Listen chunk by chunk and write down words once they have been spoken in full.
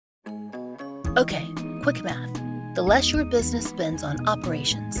Okay, quick math. The less your business spends on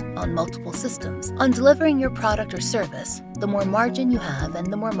operations, on multiple systems, on delivering your product or service, the more margin you have and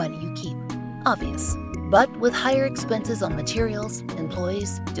the more money you keep. Obvious. But with higher expenses on materials,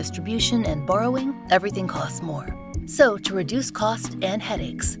 employees, distribution, and borrowing, everything costs more. So to reduce cost and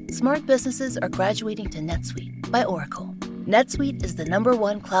headaches, smart businesses are graduating to NetSuite by Oracle. NetSuite is the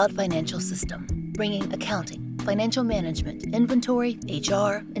 #1 cloud financial system, bringing accounting, financial management, inventory,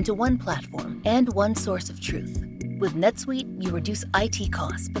 HR into one platform and one source of truth. With NetSuite, you reduce IT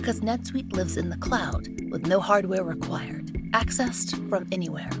costs because NetSuite lives in the cloud with no hardware required, accessed from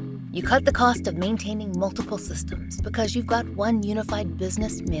anywhere. You cut the cost of maintaining multiple systems because you've got one unified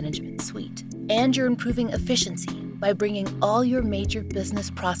business management suite. And you're improving efficiency by bringing all your major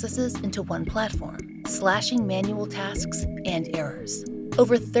business processes into one platform, slashing manual tasks and errors.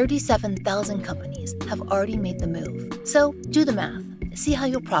 Over 37,000 companies have already made the move. So do the math. See how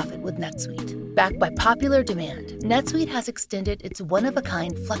you'll profit with NetSuite. Backed by popular demand, NetSuite has extended its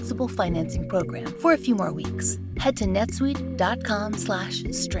one-of-a-kind flexible financing program for a few more weeks. Head to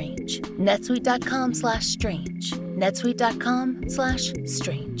netsuite.com/strange. netsuite.com/strange.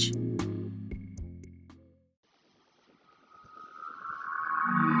 netsuite.com/strange.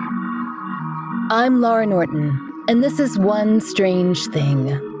 I'm Laura Norton, and this is One Strange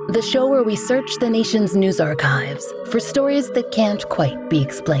Thing, the show where we search the nation's news archives for stories that can't quite be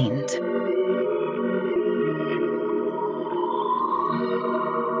explained.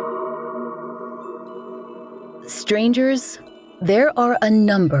 Strangers, there are a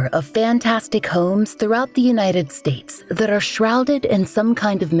number of fantastic homes throughout the United States that are shrouded in some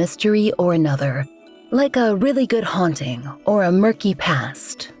kind of mystery or another, like a really good haunting or a murky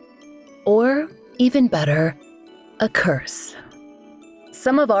past. Or, even better, a curse.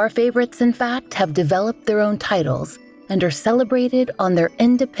 Some of our favorites, in fact, have developed their own titles and are celebrated on their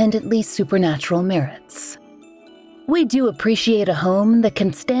independently supernatural merits. We do appreciate a home that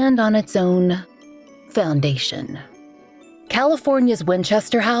can stand on its own foundation. California's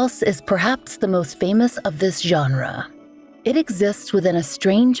Winchester House is perhaps the most famous of this genre. It exists within a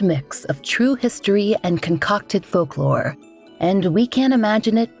strange mix of true history and concocted folklore, and we can't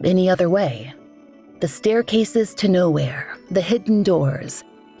imagine it any other way. The staircases to nowhere, the hidden doors,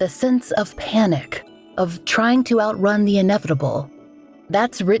 the sense of panic, of trying to outrun the inevitable,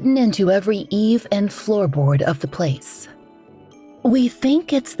 that's written into every eave and floorboard of the place. We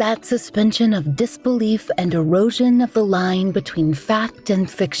think it's that suspension of disbelief and erosion of the line between fact and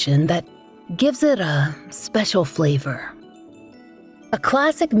fiction that gives it a special flavor. A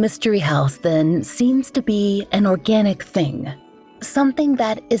classic mystery house, then, seems to be an organic thing, something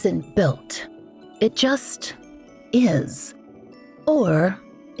that isn't built. It just is. Or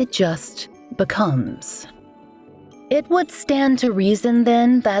it just becomes. It would stand to reason,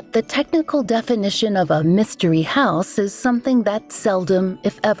 then, that the technical definition of a mystery house is something that seldom,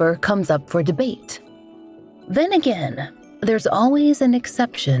 if ever, comes up for debate. Then again, there's always an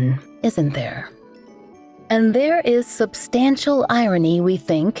exception, isn't there? And there is substantial irony, we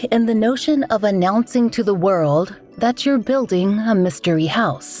think, in the notion of announcing to the world that you're building a mystery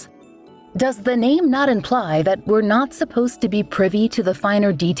house. Does the name not imply that we're not supposed to be privy to the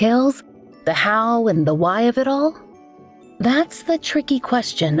finer details, the how and the why of it all? That's the tricky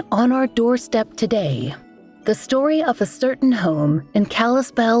question on our doorstep today. The story of a certain home in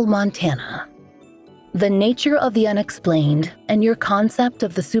Kalispell, Montana. The nature of the unexplained and your concept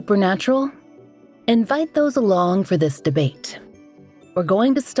of the supernatural? Invite those along for this debate. We're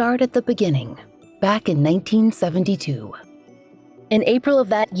going to start at the beginning, back in 1972. In April of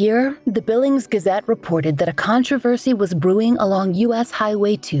that year, the Billings Gazette reported that a controversy was brewing along U.S.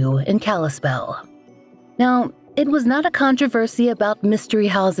 Highway 2 in Kalispell. Now, it was not a controversy about mystery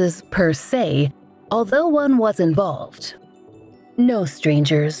houses per se, although one was involved. No,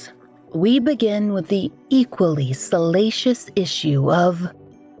 strangers, we begin with the equally salacious issue of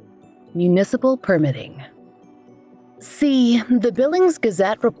municipal permitting. See, the Billings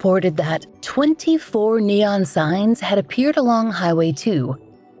Gazette reported that 24 neon signs had appeared along Highway 2,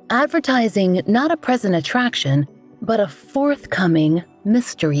 advertising not a present attraction, but a forthcoming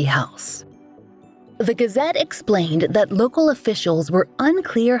mystery house. The Gazette explained that local officials were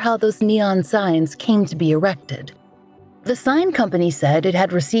unclear how those neon signs came to be erected. The sign company said it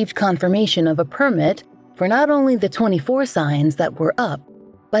had received confirmation of a permit for not only the 24 signs that were up,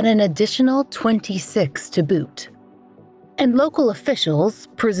 but an additional 26 to boot. And local officials,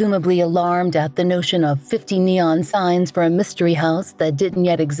 presumably alarmed at the notion of 50 neon signs for a mystery house that didn't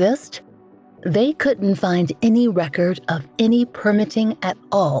yet exist, they couldn't find any record of any permitting at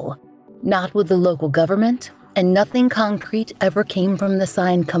all, not with the local government, and nothing concrete ever came from the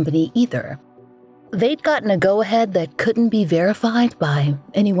sign company either. They'd gotten a go-ahead that couldn't be verified by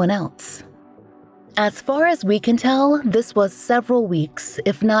anyone else. As far as we can tell, this was several weeks,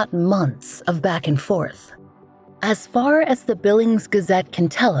 if not months, of back and forth. As far as the Billings Gazette can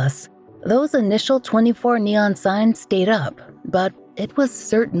tell us, those initial 24 neon signs stayed up, but it was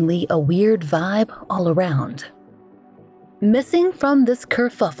certainly a weird vibe all around. Missing from this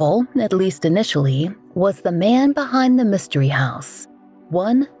kerfuffle, at least initially, was the man behind the mystery house,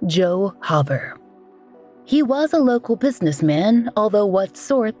 one Joe Hauber. He was a local businessman, although what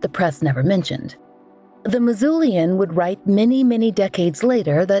sort the press never mentioned. The Missoulian would write many decades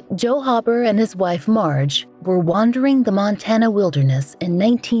later that Joe Hauber and his wife Marge were wandering the Montana wilderness in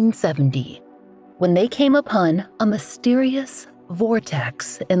 1970 when they came upon a mysterious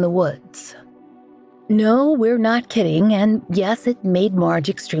vortex in the woods. No, we're not kidding, and yes, it made Marge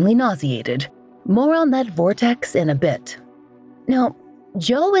extremely nauseated. More on that vortex in a bit. Now,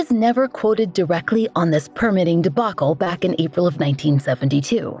 Joe is never quoted directly on this permitting debacle back in April of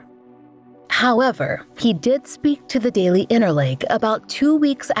 1972. However, he did speak to the Daily Interlake about 2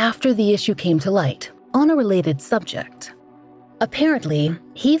 weeks after the issue came to light on a related subject. Apparently,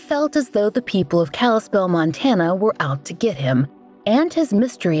 he felt as though the people of Kalispell, Montana were out to get him and his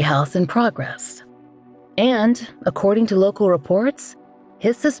mystery house in progress. And, according to local reports,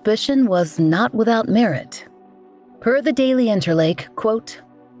 his suspicion was not without merit. Per the Daily Interlake, quote,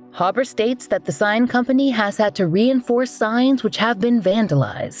 Hauber states that the sign company has had to reinforce signs which have been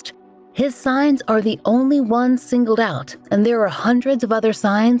vandalized. His signs are the only ones singled out, and there are hundreds of other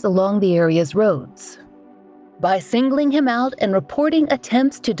signs along the area's roads. By singling him out and reporting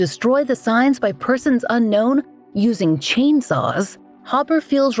attempts to destroy the signs by persons unknown using chainsaws, Hauber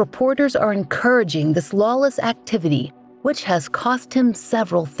feels reporters are encouraging this lawless activity, which has cost him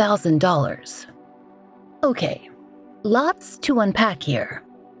several $1,000s. Okay, lots to unpack here.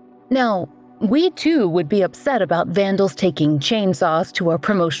 Now, we too would be upset about vandals taking chainsaws to our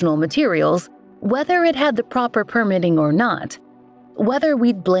promotional materials, whether it had the proper permitting or not. Whether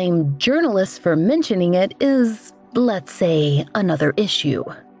we'd blame journalists for mentioning it is, let's say, another issue.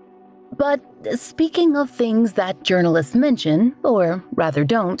 But speaking of things that journalists mention, or rather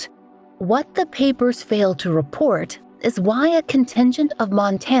don't, what the papers failed to report is why a contingent of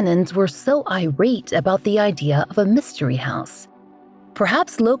Montanans were so irate about the idea of a mystery house.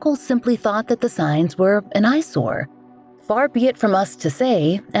 Perhaps locals simply thought that the signs were an eyesore. Far be it from us to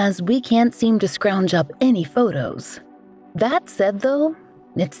say, as we can't seem to scrounge up any photos. That said, though,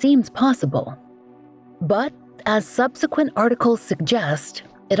 it seems possible. But, as subsequent articles suggest,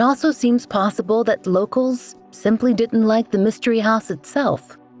 it also seems possible that locals simply didn't like the mystery house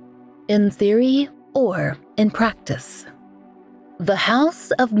itself, in theory or in practice. The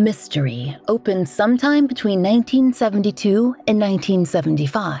House of Mystery opened sometime between 1972 and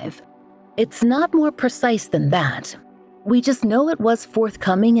 1975. It's not more precise than that. We just know it was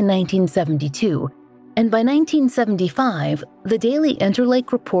forthcoming in 1972, and by 1975, the Daily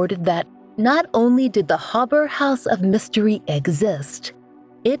Interlake reported that not only did the Hauber House of Mystery exist,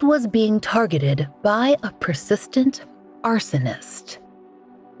 it was being targeted by a persistent arsonist.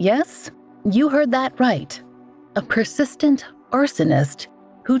 Yes, you heard that right. A persistent arsonist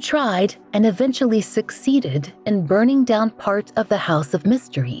who tried and eventually succeeded in burning down part of the House of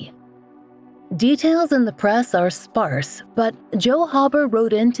Mystery. Details in the press are sparse, but Joe Hauber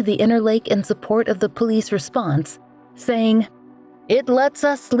wrote into the Interlake in support of the police response, saying, "It lets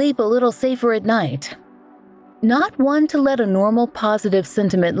us sleep a little safer at night." Not one to let a normal positive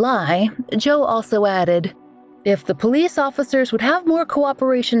sentiment lie, Joe also added, "If the police officers would have more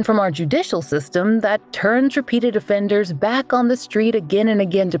cooperation from our judicial system that turns repeated offenders back on the street again and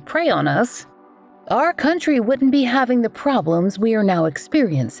again to prey on us, our country wouldn't be having the problems we are now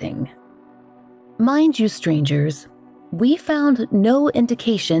experiencing." Mind you, strangers, we found no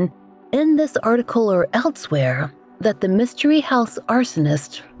indication in this article or elsewhere that the Mystery House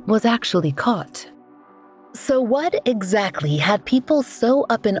arsonist was actually caught. So what exactly had people so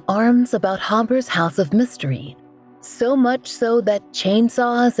up in arms about Hauber's House of Mystery? So much so that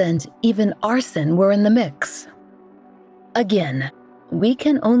chainsaws and even arson were in the mix. Again, we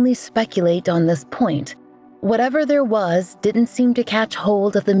can only speculate on this point. Whatever there was didn't seem to catch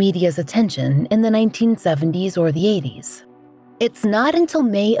hold of the media's attention in the 1970s or the 80s. It's not until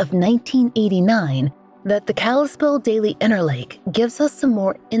May of 1989 that the Kalispell Daily Interlake gives us some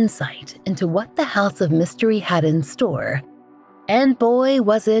more insight into what the House of Mystery had in store. And boy,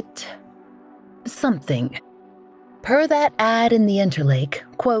 was it something. Per that ad in the Interlake,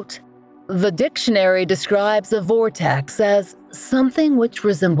 quote, "The dictionary describes a vortex as something which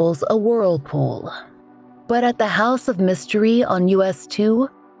resembles a whirlpool. But at the House of Mystery on US 2,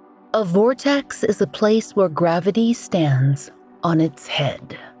 A vortex is a place where gravity stands on its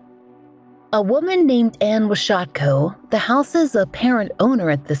head. A woman named Anne Washotko, the house's apparent owner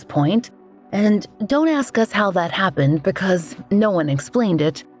at this point, and don't ask us how that happened because no one explained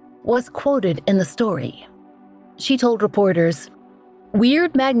it, was quoted in the story. She told reporters,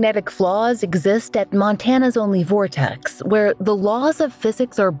 "Weird magnetic flaws exist at Montana's only vortex, where the laws of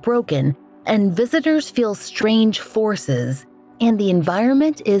physics are broken and visitors feel strange forces, and the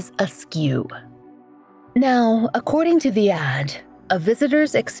environment is askew." Now, according to the ad, a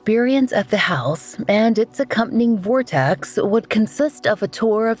visitor's experience at the house and its accompanying vortex would consist of a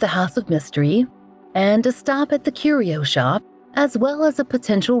tour of the House of Mystery and a stop at the curio shop, as well as a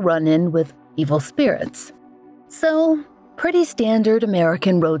potential run-in with evil spirits. So, pretty standard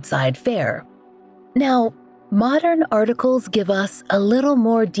American roadside fare. Now, modern articles give us a little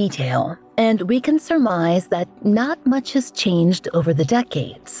more detail, and we can surmise that not much has changed over the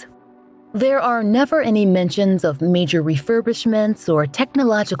decades. There are never any mentions of major refurbishments or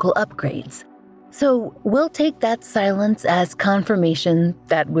technological upgrades, so we'll take that silence as confirmation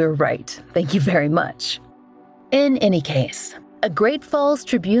that we're right. Thank you very much. In any case, a Great Falls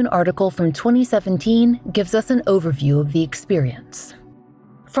Tribune article from 2017 gives us an overview of the experience.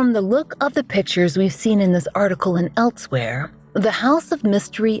 From the look of the pictures we've seen in this article and elsewhere, the House of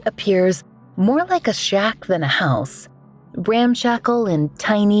Mystery appears more like a shack than a house, ramshackle and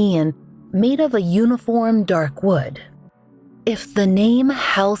tiny and made of a uniform dark wood. If the name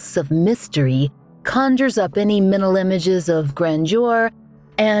House of Mystery conjures up any mental images of grandeur,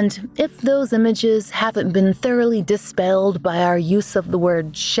 and if those images haven't been thoroughly dispelled by our use of the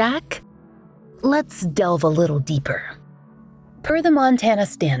word shack, let's delve a little deeper. Per the Montana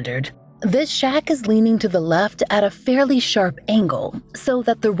Standard, this shack is leaning to the left at a fairly sharp angle, so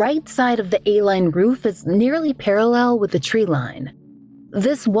that the right side of the A-line roof is nearly parallel with the tree line.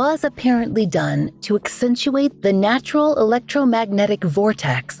 This was apparently done to accentuate the natural electromagnetic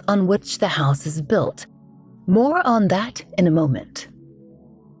vortex on which the house is built. More on that in a moment.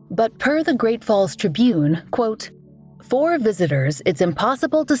 But per the Great Falls Tribune, quote, "For visitors, it's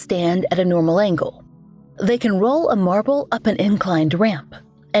impossible to stand at a normal angle. They can roll a marble up an inclined ramp,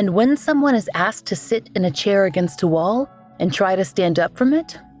 and when someone is asked to sit in a chair against a wall and try to stand up from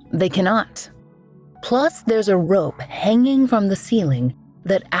it, they cannot. Plus, there's a rope hanging from the ceiling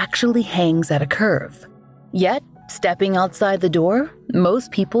that actually hangs at a curve. Yet, stepping outside the door,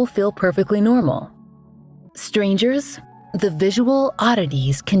 most people feel perfectly normal. Strangers, the visual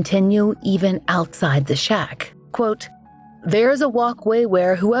oddities continue even outside the shack. Quote, "There's a walkway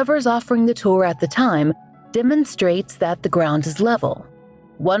where whoever's offering the tour at the time demonstrates that the ground is level.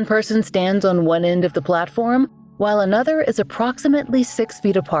 One person stands on one end of the platform, while another is approximately 6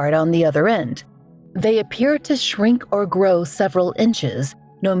 feet apart on the other end. They appear to shrink or grow several inches,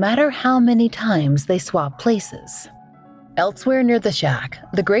 no matter how many times they swap places." Elsewhere near the shack,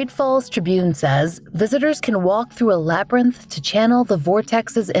 the Great Falls Tribune says visitors can walk through a labyrinth to channel the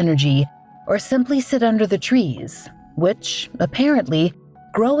vortex's energy or simply sit under the trees, which, apparently,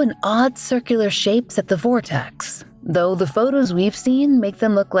 grow in odd circular shapes at the vortex, though the photos we've seen make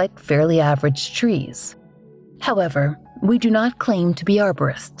them look like fairly average trees. However, we do not claim to be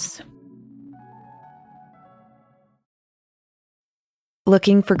arborists.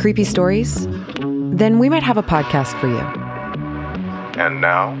 Looking for creepy stories? Then we might have a podcast for you. And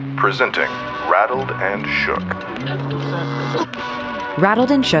now, presenting Rattled and Shook.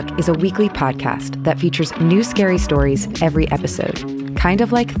 Rattled and Shook is a weekly podcast that features new scary stories every episode, kind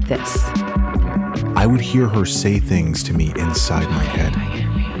of like this. I would hear her say things to me inside my head.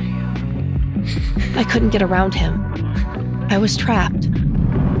 I couldn't get around him. I was trapped.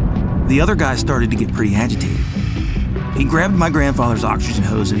 The other guy started to get pretty agitated. He grabbed my grandfather's oxygen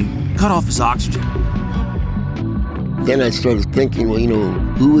hose and he cut off his oxygen. Then I started thinking, well,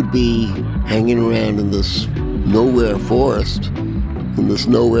 who would be hanging around in this nowhere forest, in this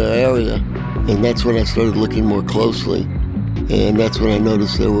nowhere area? And that's when I started looking more closely. And that's when I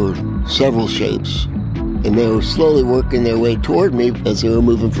noticed there were several shapes. And they were slowly working their way toward me as they were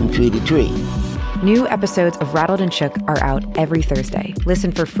moving from tree to tree. New episodes of Rattled and Shook are out every Thursday.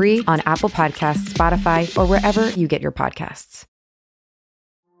 Listen for free on Apple Podcasts, Spotify, or wherever you get your podcasts.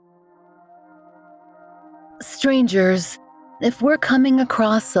 Strangers, if we're coming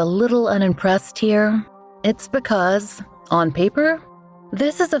across a little unimpressed here, it's because, on paper,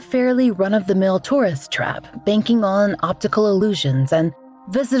 this is a fairly run-of-the-mill tourist trap banking on optical illusions and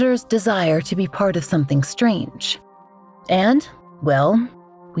visitors' desire to be part of something strange. And, well,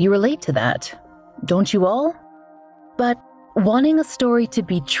 we relate to that. Don't you all? But wanting a story to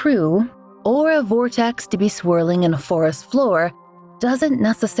be true, or a vortex to be swirling in a forest floor, doesn't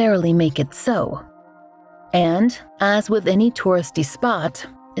necessarily make it so. And, as with any touristy spot,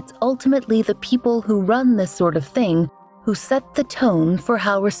 it's ultimately the people who run this sort of thing who set the tone for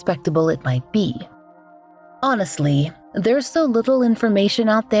how respectable it might be. Honestly, there's so little information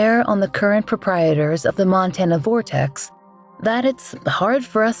out there on the current proprietors of the Montana Vortex that it's hard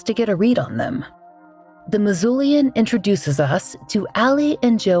for us to get a read on them. The Missoulian introduces us to Allie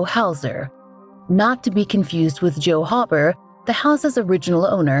and Joe Hauser, not to be confused with Joe Hauber, the house's original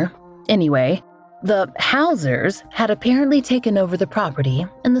owner. Anyway, the Hausers had apparently taken over the property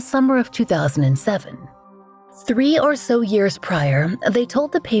in the summer of 2007. 3 or so years prior, they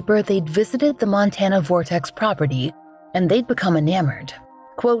told the paper they'd visited the Montana Vortex property and they'd become enamored.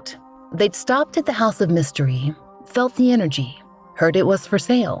 Quote, they'd stopped at the House of Mystery, felt the energy, heard it was for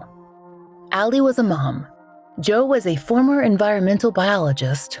sale. Allie was a mom. Joe was a former environmental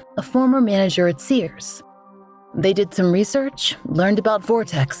biologist, a former manager at Sears. They did some research, learned about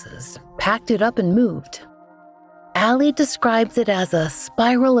vortexes, packed it up and moved. Allie describes it as a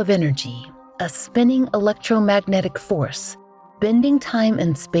spiral of energy, a spinning electromagnetic force, bending time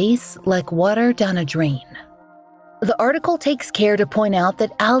and space like water down a drain. The article takes care to point out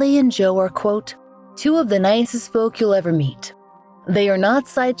that Allie and Joe are, quote, 2 of the nicest folk you'll ever meet. They are not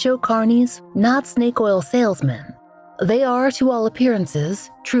sideshow carnies, not snake oil salesmen. They are, to all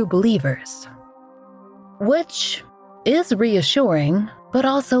appearances, true believers. Which is reassuring, but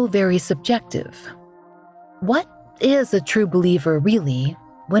also very subjective. What is a true believer really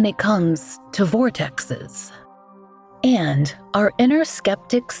when it comes to vortexes? And our inner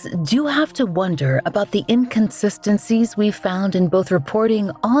skeptics do have to wonder about the inconsistencies we've found in both reporting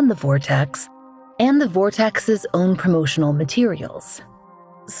on the vortex and the vortex's own promotional materials.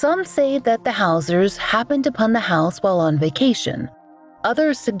 Some say that the Hausers happened upon the house while on vacation.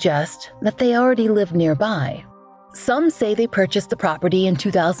 Others suggest that they already lived nearby. Some say they purchased the property in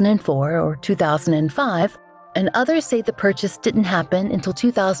 2004 or 2005, and others say the purchase didn't happen until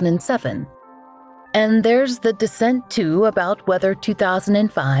 2007. And there's the dissent too about whether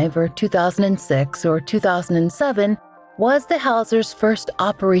 2005 or 2006 or 2007 was the Hausers' first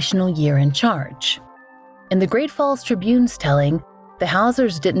operational year in charge. In the Great Falls Tribune's telling, the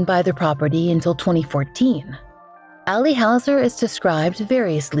Hausers didn't buy the property until 2014. Allie Hauser is described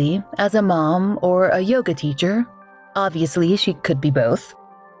variously as a mom or a yoga teacher. Obviously, she could be both.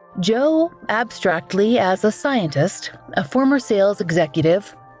 Joe, abstractly, as a scientist, a former sales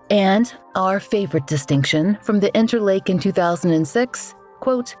executive, and our favorite distinction from the Interlake in 2006,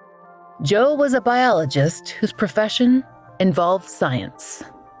 quote, Joe was a biologist whose profession involved science.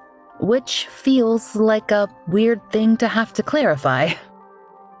 Which feels like a weird thing to have to clarify.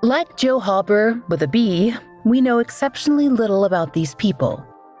 Like Joe Hauber with a B, we know exceptionally little about these people,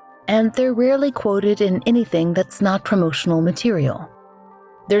 and they're rarely quoted in anything that's not promotional material.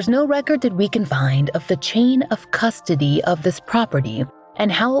 There's no record that we can find of the chain of custody of this property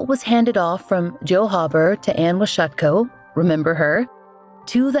and how it was handed off from Joe Hauber to Anne Washutko, remember her,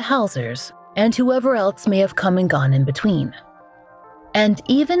 to the Hausers, and whoever else may have come and gone in between. And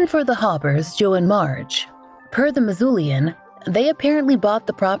even for the Haubers, Joe and Marge, per the Missoulian, they apparently bought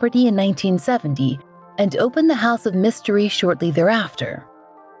the property in 1970 and opened the House of Mystery shortly thereafter.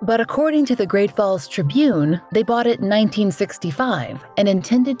 But according to the Great Falls Tribune, they bought it in 1965 and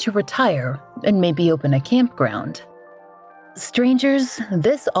intended to retire and maybe open a campground. Strangers,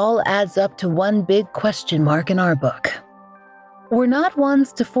 this all adds up to one big question mark in our book. We're not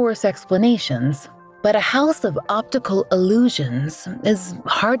ones to force explanations, but a house of optical illusions is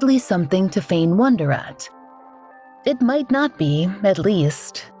hardly something to feign wonder at. It might not be, at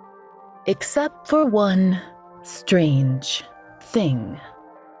least, except for one strange thing.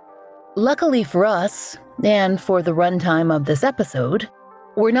 Luckily for us, and for the runtime of this episode,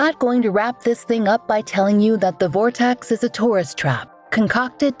 we're not going to wrap this thing up by telling you that the Vortex is a tourist trap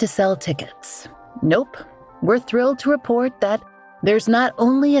concocted to sell tickets. Nope, we're thrilled to report that there's not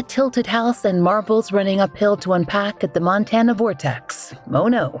only a tilted house and marbles running uphill to unpack at the Montana Vortex. Oh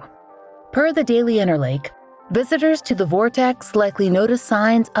no. Per the Daily Interlake, visitors to the Vortex likely notice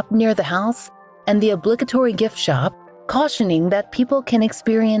signs up near the house and the obligatory gift shop cautioning that people can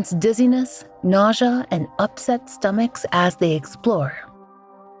experience dizziness, nausea, and upset stomachs as they explore.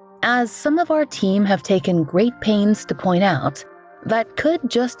 As some of our team have taken great pains to point out, that could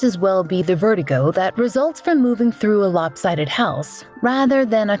just as well be the vertigo that results from moving through a lopsided house, rather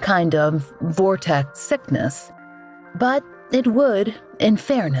than a kind of vortex sickness. But it would, in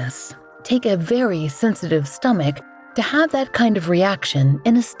fairness, take a very sensitive stomach to have that kind of reaction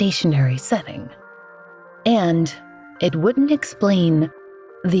in a stationary setting. And it wouldn't explain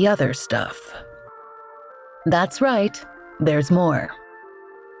the other stuff. That's right, there's more.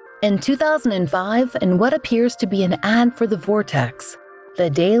 In 2005, in what appears to be an ad for the Vortex, the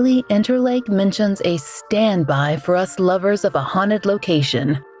Daily Interlake mentions a standby for us lovers of a haunted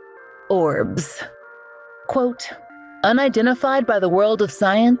location: orbs. Quote, unidentified by the world of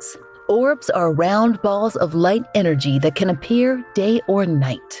science, orbs are round balls of light energy that can appear day or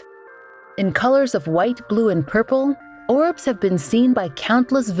night. In colors of white, blue, and purple, orbs have been seen by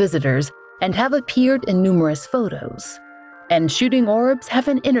countless visitors and have appeared in numerous photos. And shooting orbs have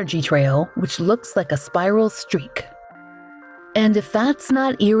an energy trail which looks like a spiral streak. And if that's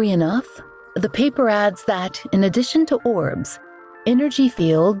not eerie enough, the paper adds that, in addition to orbs, energy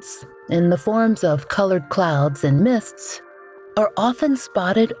fields, in the forms of colored clouds and mists, are often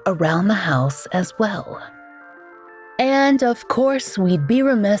spotted around the house as well. And of course, we'd be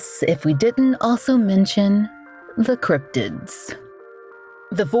remiss if we didn't also mention the cryptids.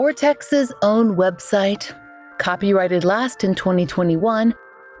 The Vortex's own website, copyrighted last in 2021,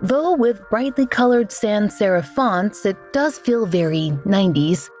 though with brightly colored sans serif fonts, it does feel very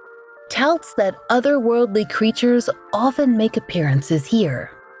 90s, touts that otherworldly creatures often make appearances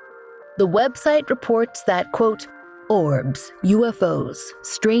here. The website reports that, quote, orbs, UFOs,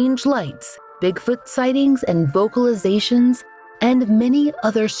 strange lights, Bigfoot sightings and vocalizations, and many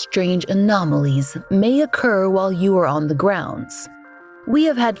other strange anomalies may occur while you are on the grounds. We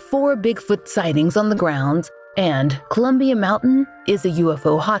have had 4 Bigfoot sightings on the grounds, and Columbia Mountain is a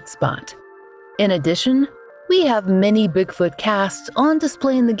UFO hotspot. In addition, we have many Bigfoot casts on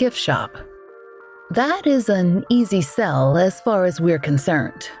display in the gift shop. That is an easy sell as far as we're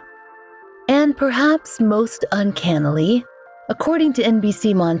concerned. And perhaps most uncannily, according to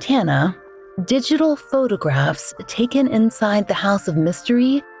NBC Montana, digital photographs taken inside the House of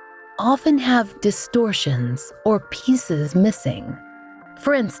Mystery often have distortions or pieces missing.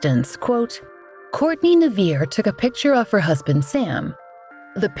 For instance, quote, Courtney Navier took a picture of her husband Sam.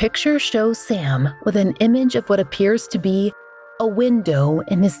 The picture shows Sam with an image of what appears to be a window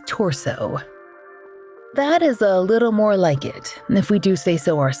in his torso. That is a little more like it, if we do say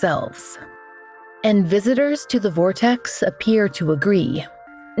so ourselves. And visitors to the Vortex appear to agree,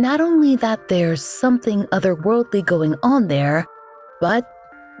 not only that there's something otherworldly going on there, but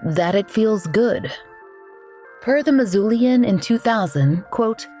that it feels good. Per the Missoulian in 2000,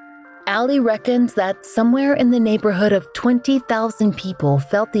 quote, Allie reckons that somewhere in the neighborhood of 20,000 people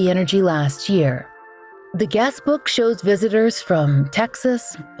felt the energy last year. The guest book shows visitors from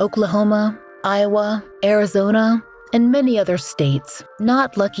Texas, Oklahoma, Iowa, Arizona, and many other states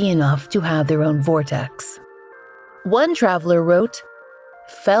not lucky enough to have their own vortex. One traveler wrote,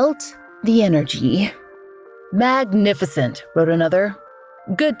 felt the energy. Magnificent, wrote another.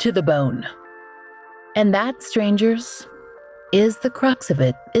 Good to the bone. And that, strangers, is the crux of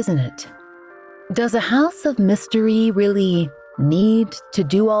it, isn't it? Does a house of mystery really need to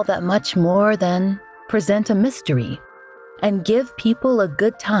do all that much more than present a mystery and give people a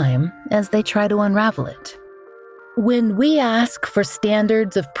good time as they try to unravel it? When we ask for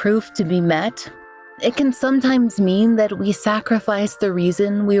standards of proof to be met, it can sometimes mean that we sacrifice the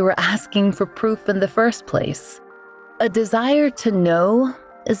reason we were asking for proof in the first place. A desire to know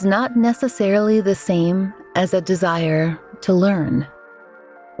is not necessarily the same as a desire to learn.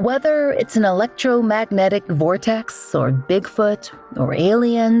 Whether it's an electromagnetic vortex, or Bigfoot, or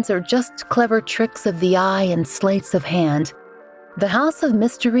aliens, or just clever tricks of the eye and sleights of hand, the House of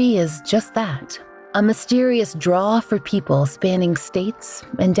Mystery is just that, a mysterious draw for people spanning states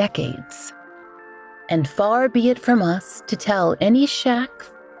and decades. And far be it from us to tell any shack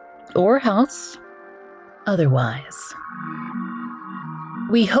or house otherwise.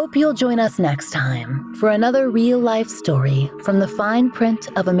 We hope you'll join us next time for another real-life story from the fine print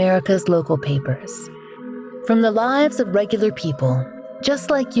of America's local papers. From the lives of regular people, just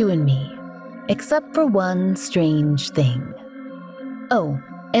like you and me, except for one strange thing. Oh,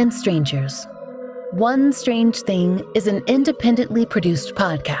 and strangers. One Strange Thing is an independently produced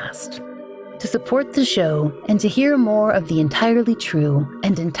podcast. To support the show and to hear more of the entirely true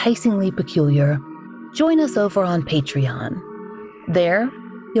and enticingly peculiar, join us over on Patreon. There,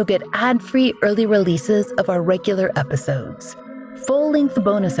 you'll get ad-free early releases of our regular episodes, full-length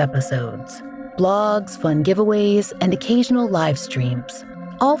bonus episodes, blogs, fun giveaways, and occasional live streams,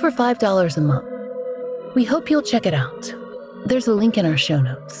 all for $5 a month. We hope you'll check it out. There's a link in our show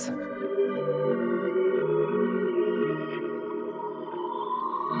notes.